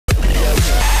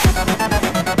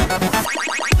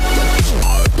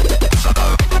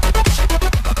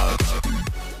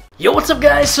Yo, what's up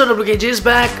guys? So WKG is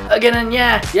back again, and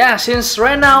yeah, since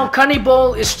right now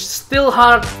Cannibal is still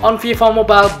hard on FIFA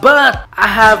Mobile, but I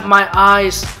have my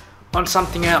eyes on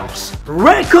something else.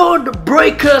 Record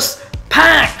Breakers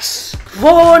Packs!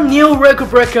 4 new record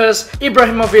breakers: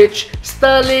 Ibrahimovic,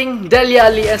 Sterling, Dele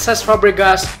Alli, and Cesc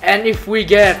Fabregas. And if we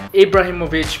get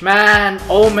Ibrahimovic, man,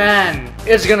 oh man,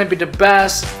 it's gonna be the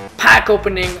best pack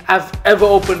opening I've ever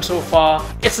opened so far.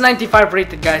 It's 95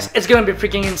 rated, guys. It's gonna be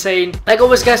freaking insane. Like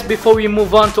always guys, before we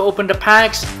move on to open the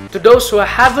packs, to those who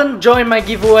haven't joined my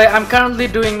giveaway, I'm currently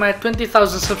doing my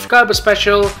 20,000 subscriber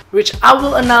special, which I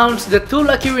will announce the 2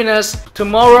 lucky winners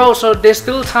tomorrow, so there's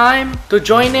still time to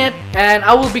join it. And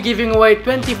I will be giving away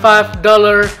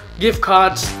 $25 gift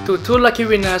cards to 2 lucky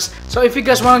winners. So if you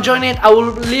guys want to join it, I will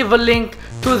leave a link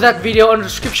to that video in the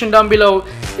description down below.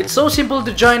 It's so simple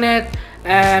to join it.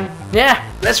 And yeah,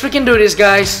 let's freaking do this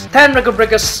guys. 10 record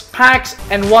breakers packs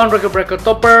and 1 record breaker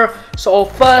topper. So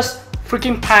first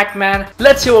freaking pack, man,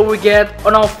 let's see what we get.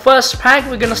 On our first pack,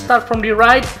 we're gonna start from the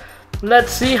right.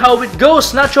 Let's see how it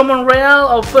goes. Nacho Monreal,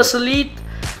 our first elite.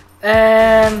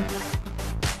 And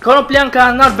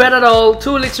Konoplyanka, not bad at all.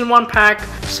 2 elites in 1 pack.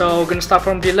 So we're gonna start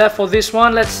from the left for this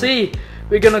one. Let's see,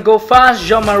 we're gonna go fast.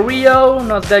 Jean Mario,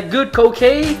 not that good.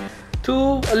 Koke,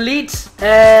 2 elites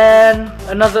and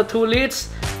another 2 elites.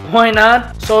 Why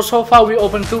not? So far we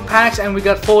opened 2 packs and we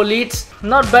got 4 elites.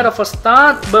 Not bad of a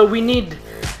start, but we need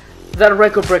that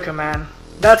record breaker, man.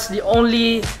 That's the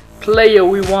only player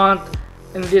we want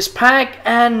in this pack,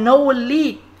 and no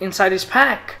elite inside this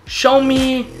pack. Show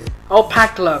me our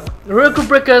pack luck. Record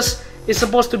breakers is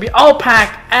supposed to be our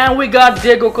pack, and we got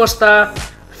Diego Costa,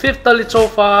 5th elite so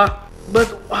far.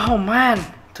 But oh man,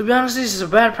 to be honest, this is a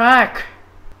bad pack.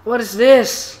 What is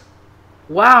this?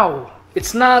 Wow,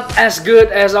 it's not as good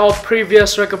as our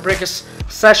previous record breakers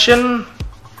session.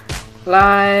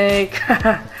 Like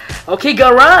okay,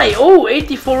 Garay. Oh,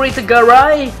 84 rated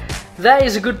Garay. That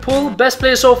is a good pull. Best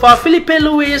player so far, Felipe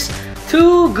Luis.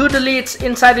 2 good elites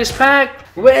inside this pack.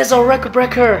 Where's our record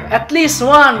breaker? At least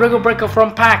 1 record breaker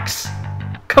from packs.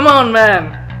 Come on,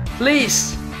 man.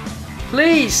 Please.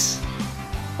 Please.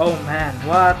 Oh man,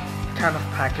 what kind of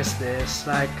pack is this?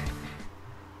 Like,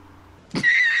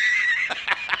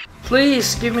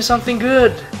 please give me something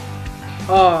good.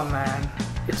 Oh man,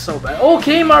 it's so bad.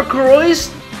 Okay, Marco Reus,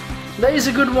 that is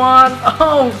a good one.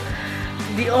 Oh,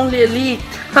 the only elite.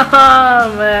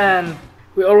 Haha, man.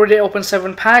 We already opened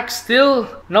 7 packs. Still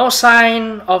no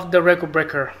sign of the record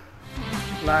breaker.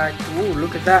 Like, ooh,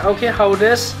 look at that. Okay, how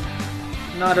this?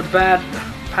 Not a bad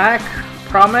pack.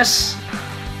 Promise.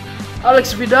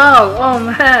 Alex Vidal. Oh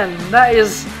man, that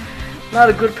is not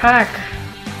a good pack.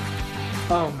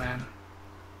 Oh man.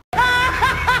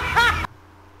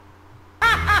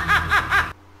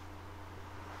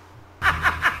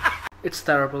 It's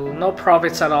terrible. No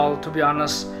profits at all, to be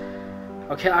honest.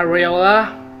 Okay,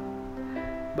 Areola,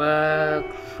 but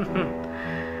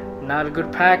not a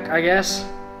good pack, I guess.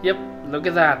 Yep, look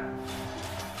at that.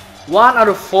 1 out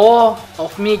of 4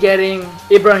 of me getting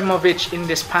Ibrahimovic in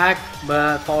this pack.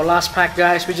 But for our last pack,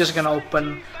 guys, we're just gonna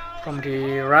open from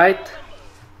the right.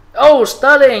 Oh,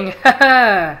 Sterling!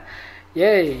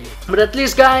 Yay. But at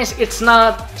least guys, it's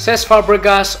not Cesc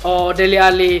Fabregas or Dele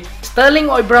Alli. Sterling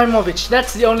or Ibrahimovic,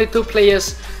 that's the only 2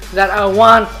 players that I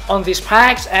want on these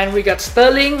packs, and we got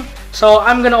Sterling. So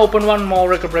I'm gonna open 1 more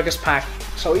record breakers pack.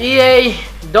 So EA,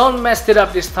 don't mess it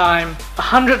up this time.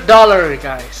 $100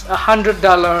 guys,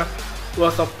 $100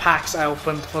 worth of packs I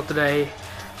opened for today.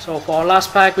 So for our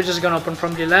last pack, we're just gonna open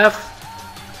from the left.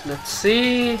 Let's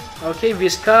see. Okay,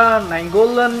 Visca, 9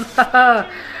 golden.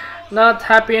 Not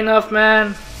happy enough,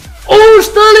 man. Oh,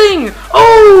 Sterling!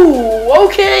 Oh,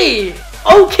 okay!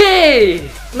 Okay!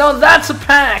 Now that's a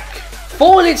pack.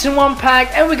 4 elites in 1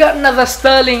 pack, and we got another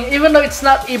Sterling. Even though it's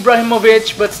not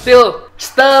Ibrahimovic, but still,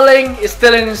 Sterling is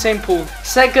still an insane pull.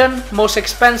 2nd most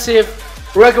expensive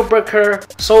record breaker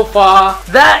so far.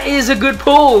 That is a good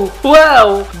pull.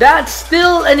 Wow, that's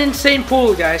still an insane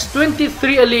pull, guys.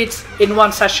 23 elites in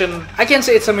 1 session. I can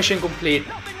say it's a mission complete.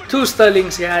 2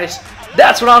 Sterlings, guys.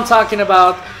 That's what I'm talking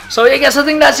about. So yeah guys, I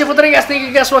think that's it for today guys. Thank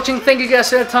you guys for watching. Thank you guys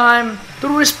for your time. To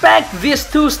respect these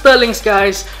 2 Sterlings,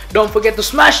 guys, don't forget to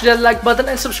smash that like button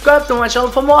and subscribe to my channel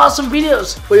for more awesome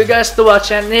videos for you guys to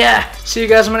watch. And yeah, see you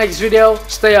guys in my next video.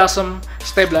 Stay awesome,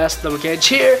 stay blessed. WK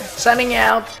here, signing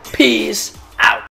out. Peace out.